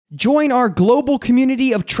Join our global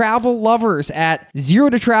community of travel lovers at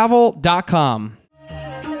zerototravel.com.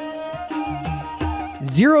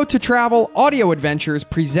 Zero to Travel Audio Adventures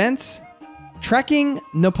presents Trekking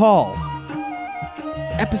Nepal.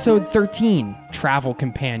 Episode 13, Travel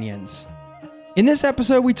Companions. In this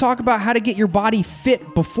episode, we talk about how to get your body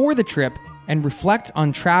fit before the trip and reflect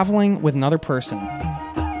on traveling with another person.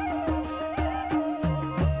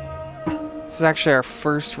 This is actually our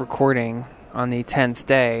first recording on the 10th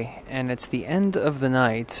day, and it's the end of the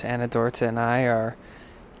night. Anne Dorthe and I are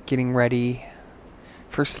getting ready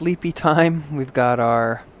for sleepy time. We've got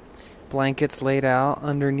our blankets laid out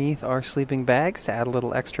underneath our sleeping bags to add a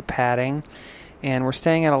little extra padding, and we're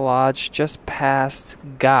staying at a lodge just past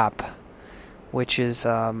Gap, which is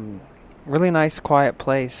really nice, quiet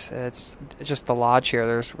place. It's just a lodge here.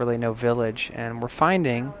 There's really no village, and we're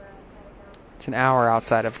finding it's an hour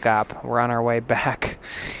outside of Gap. We're on our way back.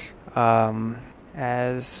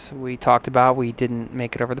 As we talked about, we didn't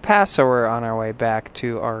make it over the pass, so we're on our way back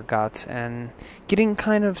to our guts and getting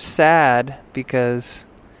kind of sad because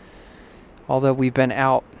although we've been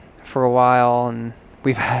out for a while and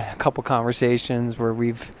we've had a couple conversations where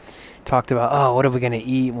we've talked about, oh, what are we going to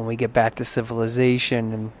eat when we get back to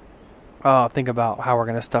civilization, and oh, think about how we're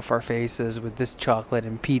going to stuff our faces with this chocolate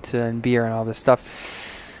and pizza and beer and all this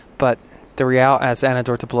stuff. But the reality, as Anne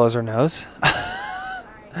Dorthe blows her nose,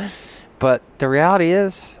 but the reality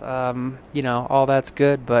is, all that's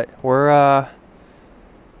good, but we're,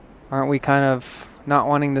 aren't we kind of not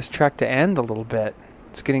wanting this trek to end a little bit?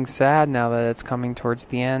 It's getting sad now that it's coming towards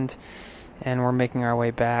the end, and we're making our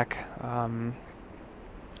way back to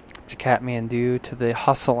Kathmandu, to the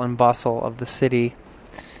hustle and bustle of the city.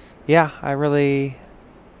 Yeah, I'm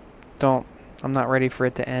not ready for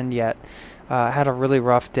it to end yet. I had a really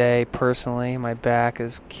rough day personally. My back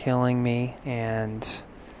is killing me, and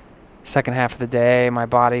second half of the day, my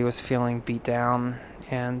body was feeling beat down,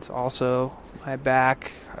 and also my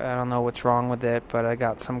back, I don't know what's wrong with it, but I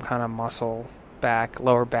got some kind of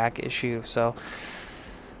lower back issue, so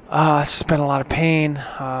it's just been a lot of pain.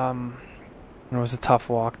 It was a tough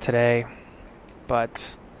walk today,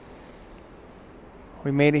 but we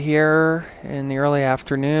made it here in the early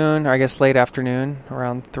afternoon, or I guess late afternoon,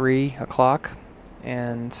 around 3 o'clock,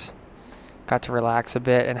 and got to relax a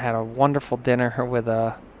bit and had a wonderful dinner with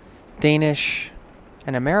a Danish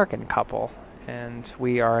and American couple, and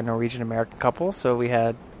we are a Norwegian-American couple, so we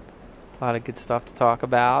had a lot of good stuff to talk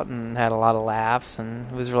about and had a lot of laughs,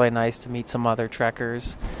 and it was really nice to meet some other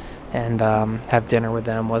trekkers and have dinner with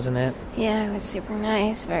them, wasn't it? Yeah, it was super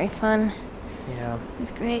nice, very fun. Yeah. It was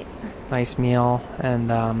great. Nice meal,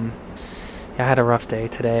 and I had a rough day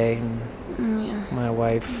today, and my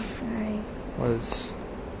wife was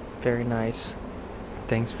very nice.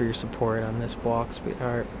 Thanks for your support on this walk,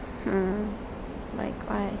 sweetheart.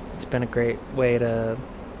 Likewise. It's been a great way to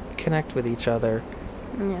connect with each other.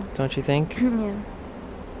 Yeah. Don't you think? Yeah.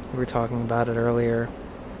 We were talking about it earlier.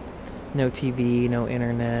 No TV, no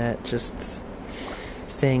internet, just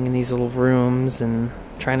staying in these little rooms and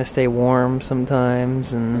trying to stay warm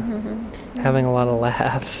sometimes, and having a lot of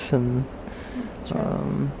laughs, and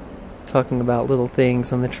talking about little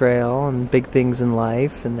things on the trail and big things in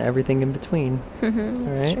life and everything in between.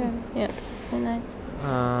 That's right? true. Yeah, it's been nice.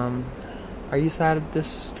 Are you sad that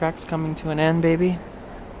this trek's coming to an end, baby?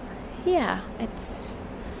 Yeah, it's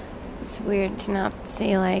weird to not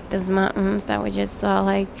see like those mountains that we just saw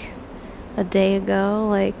like a day ago,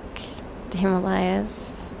 like the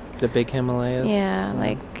Himalayas. The big Himalayas? Yeah,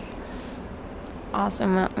 like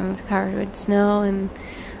awesome mountains covered with snow,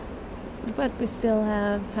 but we still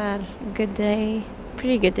have had a good day,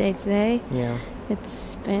 pretty good day today. Yeah.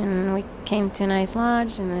 We came to a nice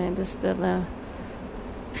lodge, and the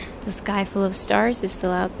sky full of stars is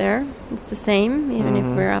still out there. It's the same, even if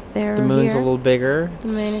we're up there. The moon's here. a little bigger. The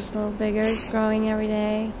moon is a little bigger. It's growing every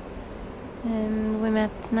day. And we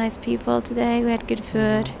met nice people today. We had good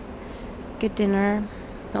food, good dinner.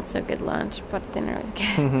 Not so good lunch, but dinner was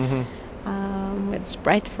good. We had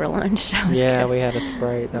Sprite for lunch. That was good. We had a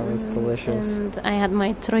Sprite. That was delicious. And I had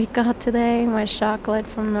my troika today, my chocolate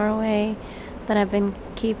from Norway that I've been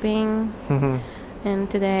keeping. And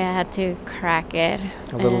today I had to crack it.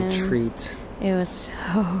 A little treat. It was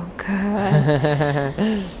so good.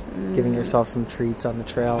 Giving yourself some treats on the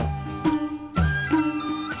trail.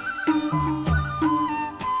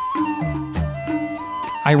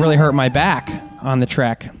 I really hurt my back on the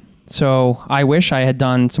trek. So I wish I had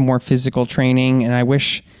done some more physical training, and I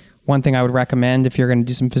wish one thing I would recommend if you're going to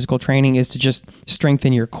do some physical training is to just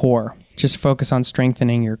strengthen your core. Just focus on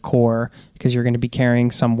strengthening your core, because you're going to be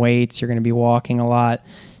carrying some weights, you're going to be walking a lot,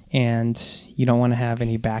 and you don't want to have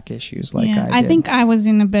any back issues like Yeah, I did. I think I was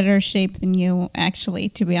in a better shape than you, actually,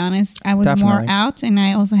 to be honest. I was Definitely. more out, and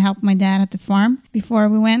I also helped my dad at the farm before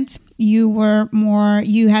we went.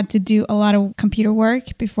 You had to do a lot of computer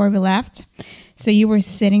work before we left. So you were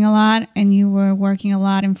sitting a lot and you were working a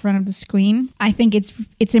lot in front of the screen. I think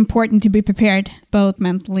it's important to be prepared, both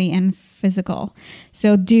mentally and physical.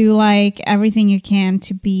 So do like everything you can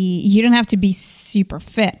to be, you don't have to be super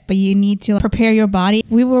fit, but you need to prepare your body.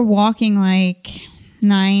 We were walking like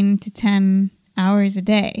 9 to 10 hours a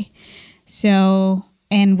day. So,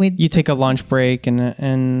 and with... You take a lunch break and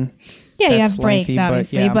Yeah, you that's have breaks, lengthy,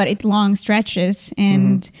 obviously, but it's long stretches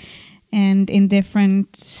and in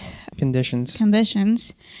different conditions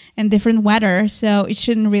and different weather. So it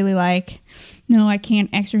shouldn't really like, no, I can't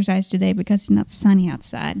exercise today because it's not sunny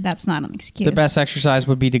outside. That's not an excuse. The best exercise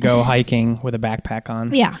would be to go hiking with a backpack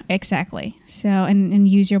on. Yeah, exactly. So, and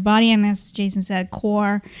use your body. And as Jason said,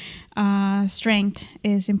 core strength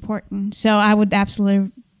is important. So I would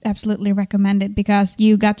absolutely recommend it because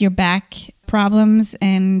you got your back problems,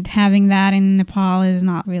 and having that in Nepal is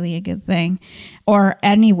not really a good thing, or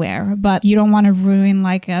anywhere, but you don't want to ruin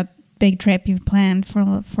like a big trip you've planned for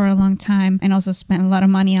a long time and also spent a lot of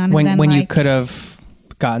money on it. When you could have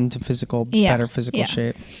gotten to better physical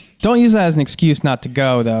shape. Don't use that as an excuse not to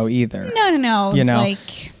go though either. No. You know,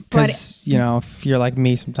 like, because if you're like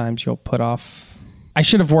me, sometimes you'll put off. I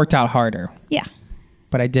should have worked out harder. Yeah.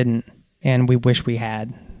 But I didn't, and we wish we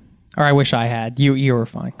had. Or I wish I had. You were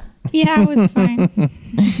fine. Yeah, I was fine.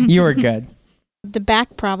 You were good. The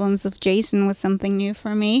back problems of Jason was something new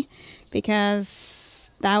for me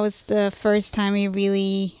because that was the first time I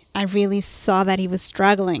really saw that he was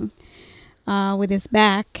struggling with his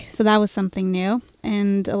back. So that was something new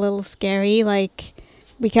and a little scary, like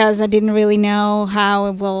because I didn't really know how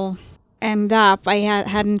it will end up. I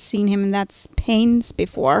hadn't seen him in that pains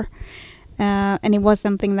before, and it was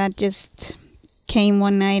something that just came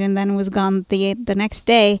one night and then was gone the next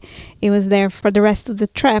day. It was there for the rest of the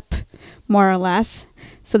trip, more or less.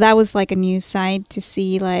 So that was like a new side to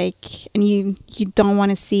see, like, and you don't want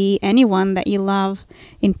to see anyone that you love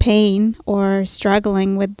in pain or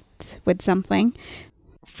struggling with something.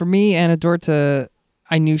 For me, Anne Dorthe,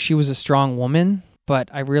 I knew she was a strong woman, but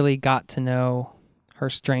I really got to know her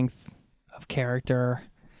strength of character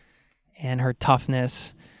and her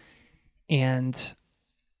toughness. And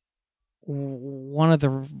one of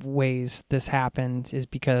the ways this happened is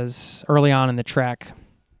because early on in the trek,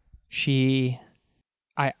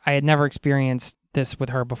 I had never experienced this with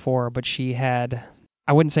her before, but she had,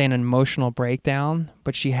 I wouldn't say an emotional breakdown,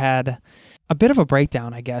 but she had a bit of a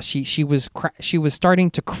breakdown, I guess. She was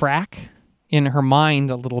starting to crack in her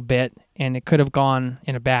mind a little bit, and it could have gone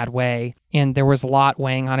in a bad way. And there was a lot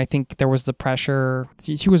weighing on. I think there was the pressure.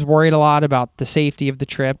 She was worried a lot about the safety of the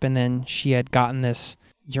trip, and then she had gotten this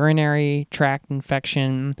urinary tract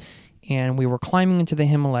infection, and we were climbing into the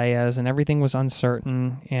Himalayas, and everything was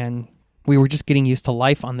uncertain, and we were just getting used to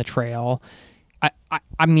life on the trail.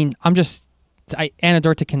 I mean, Anne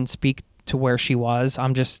Dorthe can speak to where she was.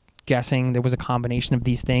 I'm just guessing there was a combination of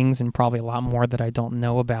these things and probably a lot more that I don't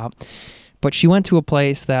know about. But she went to a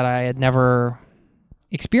place that I had never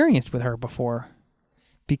experienced with her before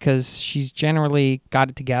because she's generally got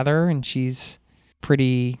it together and she's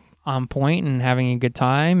pretty on point and having a good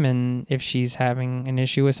time. And if she's having an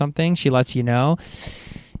issue with something, she lets you know.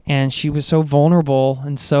 And she was so vulnerable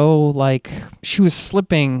and so like she was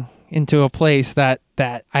slipping into a place that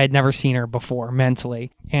I had never seen her before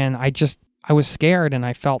mentally. And I was scared and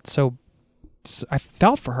I felt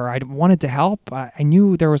for her. I wanted to help. I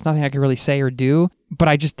knew there was nothing I could really say or do, but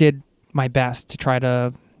I just did my best to try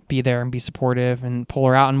to be there and be supportive and pull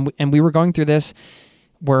her out. And we were going through this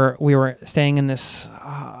where we were staying in this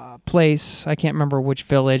place. I can't remember which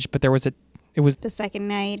village, but it was The second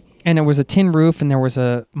night. And it was a tin roof and there was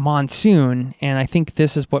a monsoon. And I think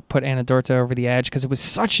this is what put Anne Dorthe over the edge because it was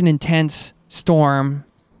such an intense storm.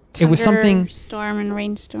 It was something storm and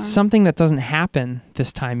rainstorm. Something that doesn't happen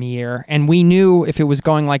this time of year. And we knew if it was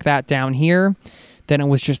going like that down here, then it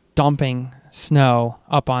was just dumping snow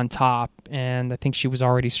up on top. And I think she was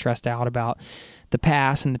already stressed out about the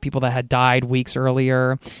past and the people that had died weeks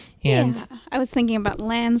earlier. And yeah, I was thinking about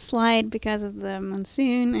landslide because of the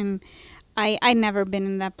monsoon, and I'd never been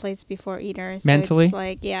in that place before either. So mentally? It's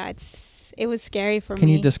like, yeah, it was scary for me. Can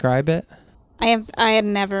you describe it? I had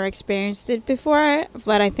never experienced it before,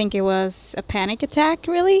 but I think it was a panic attack,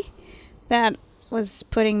 really, that was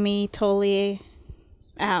putting me totally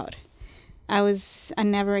out. I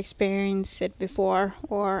never experienced it before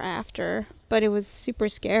or after, but it was super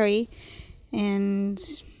scary, and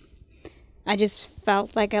I just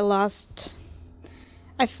felt like I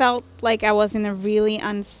I felt like I was in a really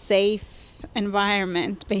unsafe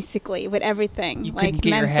environment, basically, with everything. You like couldn't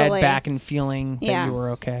get mentally. your head back and feeling that you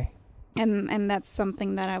were okay. And that's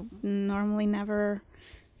something that I normally never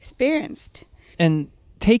experienced. And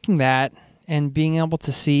taking that and being able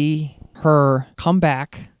to see her come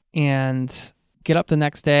back and get up the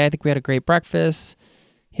next day, I think we had a great breakfast,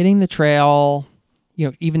 hitting the trail. You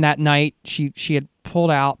know, even that night, she had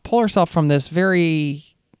pulled herself from this very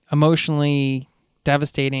emotionally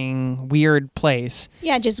devastating, weird place.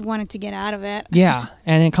 Yeah, I just wanted to get out of it. Yeah,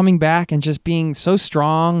 and then coming back and just being so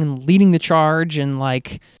strong and leading the charge and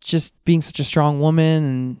like just being such a strong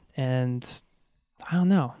woman and I don't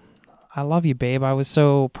know. I love you, babe. I was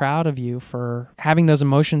so proud of you for having those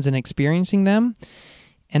emotions and experiencing them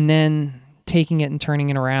and then taking it and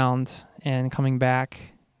turning it around and coming back.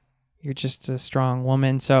 You're just a strong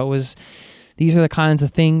woman. So these are the kinds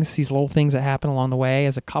of things, these little things that happen along the way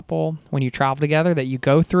as a couple when you travel together that you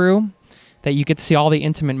go through, that you get to see all the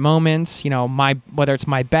intimate moments, you know, whether it's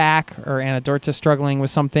my back or Anne Dorthe struggling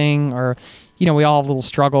with something or, you know, we all have little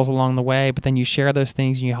struggles along the way, but then you share those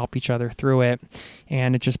things and you help each other through it.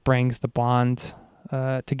 And it just brings the bond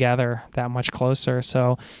together that much closer.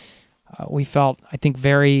 So we felt, I think,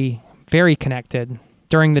 very, very connected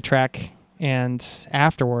during the trek and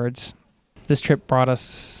afterwards. This trip brought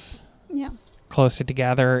us closer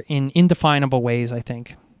together in indefinable ways, I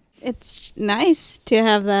think. It's nice to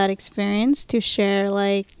have that experience, to share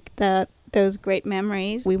like those great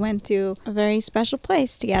memories. We went to a very special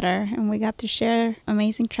place together and we got to share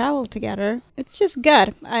amazing travel together. It's just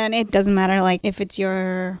good. And it doesn't matter like if it's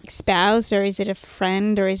your spouse or is it a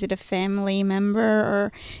friend or is it a family member,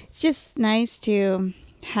 or it's just nice to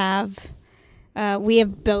have. We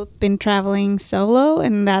have both been traveling solo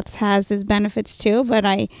and that has its benefits too, but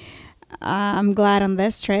I'm glad on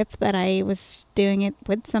this trip that I was doing it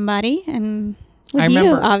with somebody and with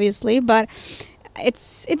you, obviously, but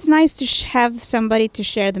it's nice to have somebody to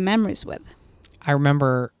share the memories with. I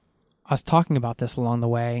remember us talking about this along the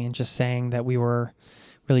way and just saying that we were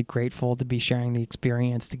really grateful to be sharing the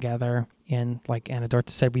experience together. And like Anne Dorthe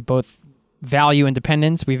said, we both value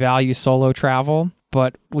independence, we value solo travel,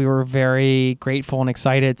 but we were very grateful and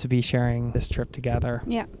excited to be sharing this trip together.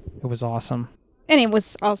 Yeah. It was awesome. And it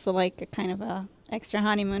was also like a kind of a extra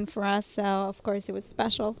honeymoon for us, so of course it was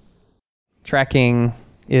special. Trekking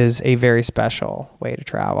is a very special way to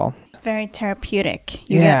travel. Very therapeutic.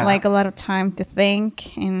 You get like a lot of time to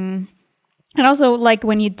think, and also like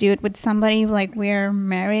when you do it with somebody, like we're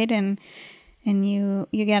married, and you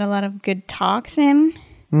get a lot of good talks in,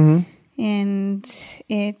 and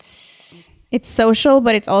it's social,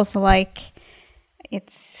 but it's also like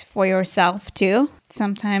it's for yourself too.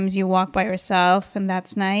 Sometimes you walk by yourself and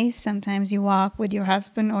that's nice. Sometimes you walk with your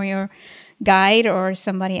husband or your guide or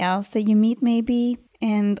somebody else that you meet maybe.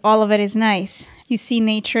 And all of it is nice. You see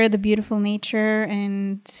nature, the beautiful nature,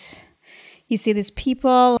 and you see these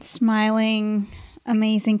people, smiling,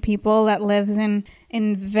 amazing people that lives in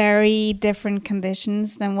very different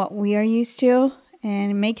conditions than what we are used to.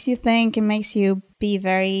 And it makes you think, it makes you be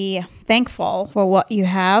very thankful for what you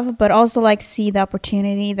have, but also like see the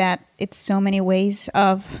opportunity that it's so many ways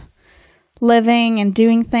of living and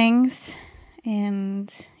doing things.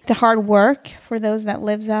 And the hard work for those that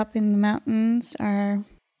lives up in the mountains you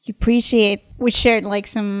appreciate. We shared like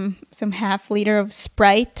some half liter of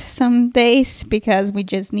Sprite some days because we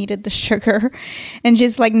just needed the sugar, and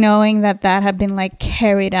just like knowing that had been like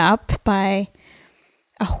carried up by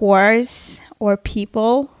a horse or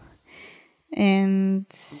people. And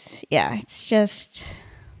yeah, it's just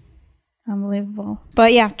unbelievable.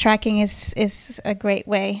 But yeah, trekking is a great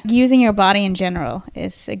way. Using your body in general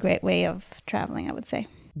is a great way of traveling, I would say.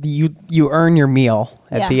 You earn your meal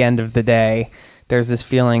at the end of the day. There's this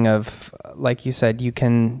feeling of, like you said, you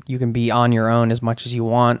can be on your own as much as you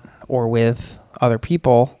want or with other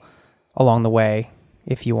people along the way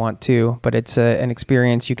if you want to, but it's an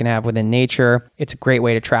experience you can have within nature. It's a great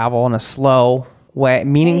way to travel in a slow way,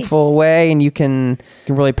 meaningful way, and you can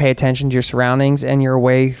really pay attention to your surroundings, and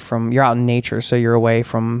you're out in nature, so you're away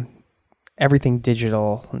from everything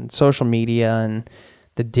digital and social media and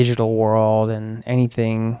the digital world and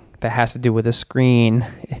anything that has to do with a screen.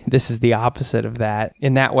 This is the opposite of that.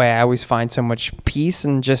 In that way, I always find so much peace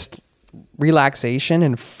and just relaxation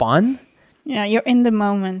and fun. Yeah, you're in the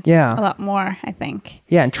moment a lot more, I think.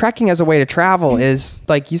 Yeah, and trekking as a way to travel is,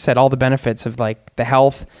 like you said, all the benefits of like the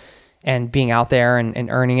health and being out there and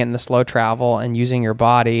earning it in the slow travel and using your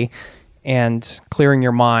body and clearing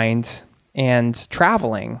your mind and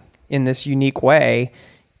traveling in this unique way.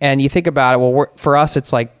 And you think about it, well, for us,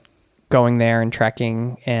 it's like going there and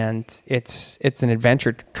trekking, and it's an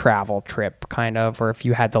adventure travel trip kind of, or if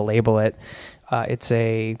you had to label it, it's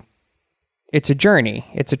a journey,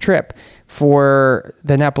 it's a trip. For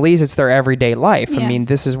the Nepalese, it's their everyday life. I mean,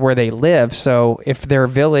 this is where they live. So if their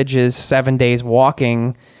village is 7 days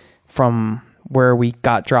walking from where we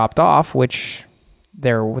got dropped off, which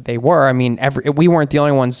they were, I mean, we weren't the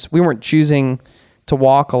only ones. We weren't choosing to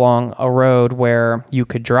walk along a road where you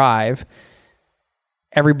could drive.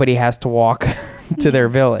 Everybody has to walk to their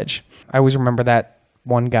village. I always remember that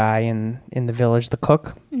one guy in the village, the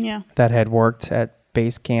cook, that had worked at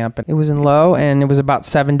base camp. It was in Low, and it was about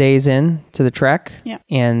 7 days in to the trek.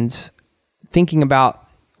 And thinking about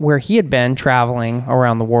where he had been traveling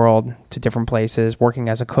around the world to different places, working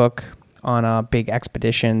as a cook on big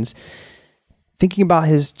expeditions, thinking about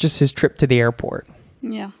his trip to the airport.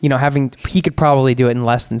 You know, he could probably do it in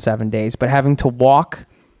less than 7 days, but having to walk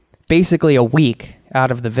basically a week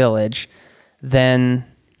out of the village, then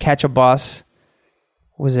catch a bus,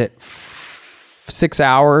 was it 6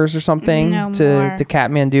 hours or something to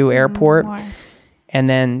Kathmandu airport, and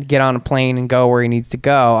then get on a plane and go where he needs to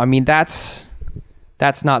go. I mean, that's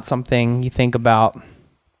not something you think about,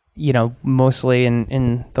 you know, mostly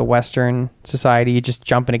in the Western society. You just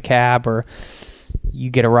jump in a cab or you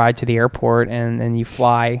get a ride to the airport and then you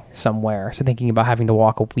fly somewhere. So thinking about having to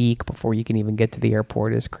walk a week before you can even get to the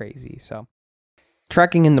airport is crazy. So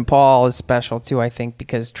trekking in Nepal is special too, I think,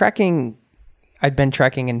 because I'd been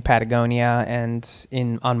trekking in Patagonia and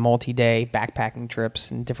on multi-day backpacking trips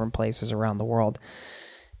in different places around the world.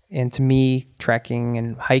 And to me, trekking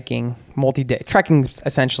and hiking, trekking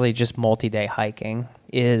essentially just multi-day hiking,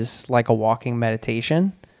 is like a walking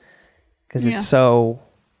meditation, because it's so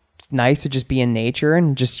nice to just be in nature,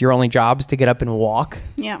 and just your only job is to get up and walk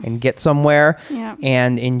and get somewhere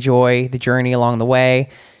and enjoy the journey along the way.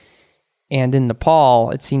 And in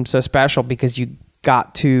Nepal, it seems so special because you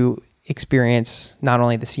got to experience not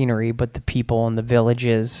only the scenery, but the people and the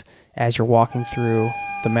villages as you're walking through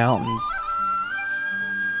the mountains.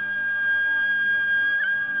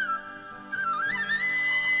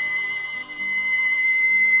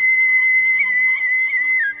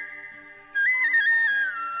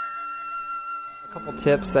 A couple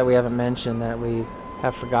tips that we haven't mentioned that we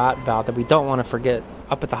have forgot about, that we don't want to forget.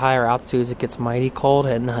 Up at the higher altitudes, it gets mighty cold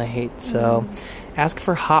at night, so ask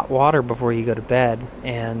for hot water before you go to bed,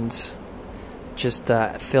 and just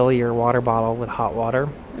fill your water bottle with hot water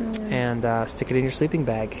and stick it in your sleeping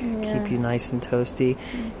bag. Keep you nice and toasty.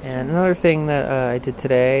 And another thing that I did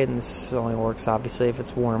today, and this only works obviously if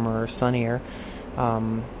it's warmer or sunnier,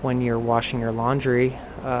 when you're washing your laundry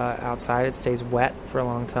outside, it stays wet for a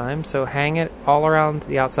long time, so hang it all around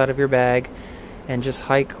the outside of your bag and just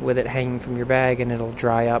hike with it hanging from your bag, and it'll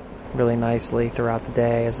dry up really nicely throughout the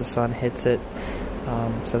day as the sun hits it.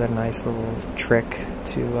 So they're a nice little trick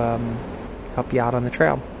to help you out on the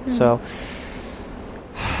trail. So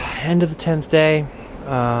end of the 10th day.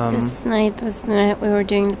 This night was the night we were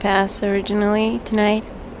doing the pass originally. Tonight,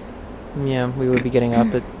 we would be getting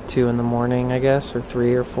up at 2 in the morning, I guess, or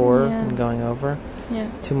 3 or 4 and going over.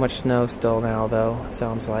 Too much snow still now, though, it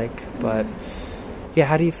sounds like. But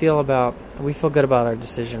how do you feel about... We feel good about our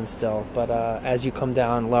decision still, but as you come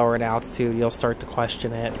down lower in altitude, you'll start to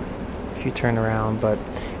question it if you turn around. But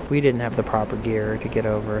we didn't have the proper gear to get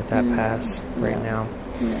over that pass right now.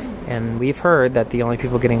 And we've heard that the only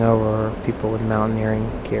people getting over are people with mountaineering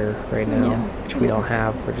gear right now, which we don't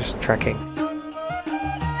have. We're just trekking.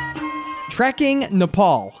 Trekking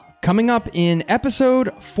Nepal, coming up in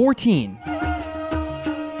episode 14.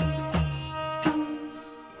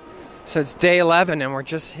 So it's day 11 and we're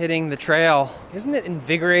just hitting the trail. Isn't it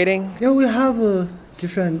invigorating? Yeah, we have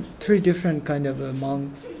three different kind of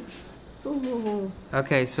mounts.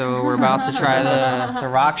 Okay, so we're about to try the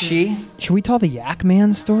Rakshi. Should we tell the Yak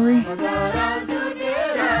Man story?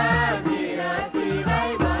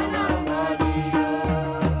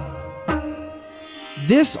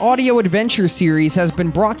 This audio adventure series has been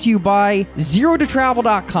brought to you by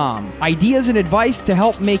ZeroToTravel.com. Ideas and advice to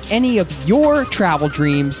help make any of your travel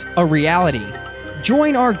dreams a reality.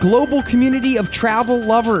 Join our global community of travel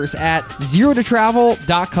lovers at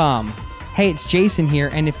ZeroToTravel.com. Hey, it's Jason here,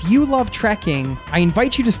 and if you love trekking, I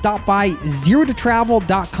invite you to stop by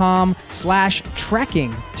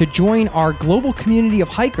ZeroToTravel.com/trekking to join our global community of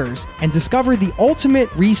hikers and discover the ultimate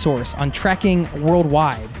resource on trekking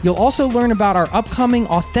worldwide. You'll also learn about our upcoming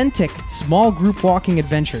authentic small group walking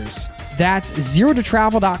adventures. That's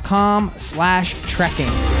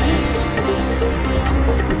ZeroToTravel.com/trekking.